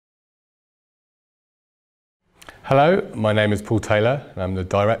Hello, my name is Paul Taylor and I'm the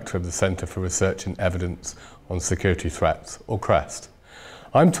Director of the Centre for Research and Evidence on Security Threats, or CREST.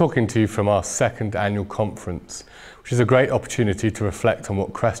 I'm talking to you from our second annual conference, which is a great opportunity to reflect on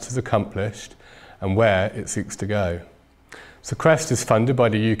what CREST has accomplished and where it seeks to go. So CREST is funded by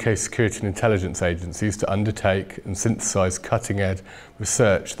the UK security and intelligence agencies to undertake and synthesise cutting-edge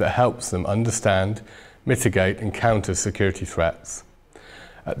research that helps them understand, mitigate and counter security threats.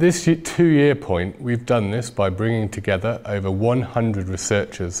 At this two-year point, we've done this by bringing together over 100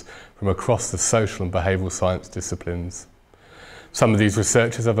 researchers from across the social and behavioural science disciplines. Some of these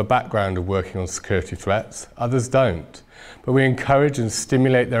researchers have a background of working on security threats, others don't, but we encourage and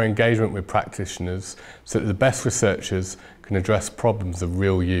stimulate their engagement with practitioners so that the best researchers can address problems of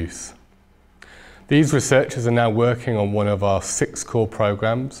real use. These researchers are now working on one of our 6 core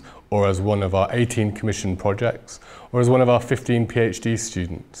programmes, or as one of our 18 commissioned projects, or as one of our 15 PhD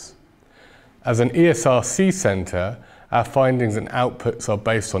students. As an ESRC centre, our findings and outputs are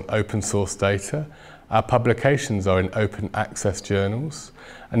based on open source data, our publications are in open access journals,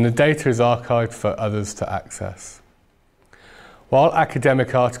 and the data is archived for others to access. While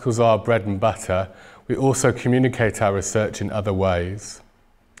academic articles are our bread and butter, we also communicate our research in other ways.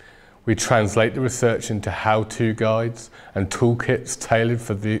 We translate the research into how-to guides and toolkits tailored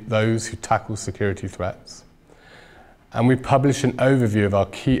for those who tackle security threats. And we publish an overview of our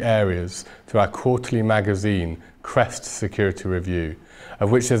key areas through our quarterly magazine, CREST Security Review,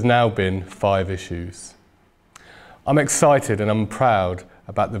 of which there's now been 5 issues. I'm excited and I'm proud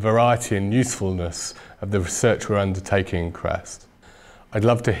about the variety and usefulness of the research we're undertaking in CREST. I'd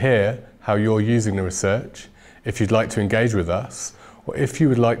love to hear how you're using the research, if you'd like to engage with us, or if you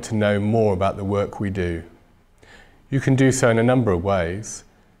would like to know more about the work we do. You can do so in a number of ways.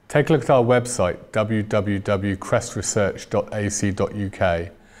 Take a look at our website,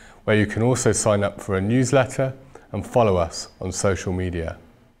 www.crestresearch.ac.uk, where you can also sign up for a newsletter and follow us on social media.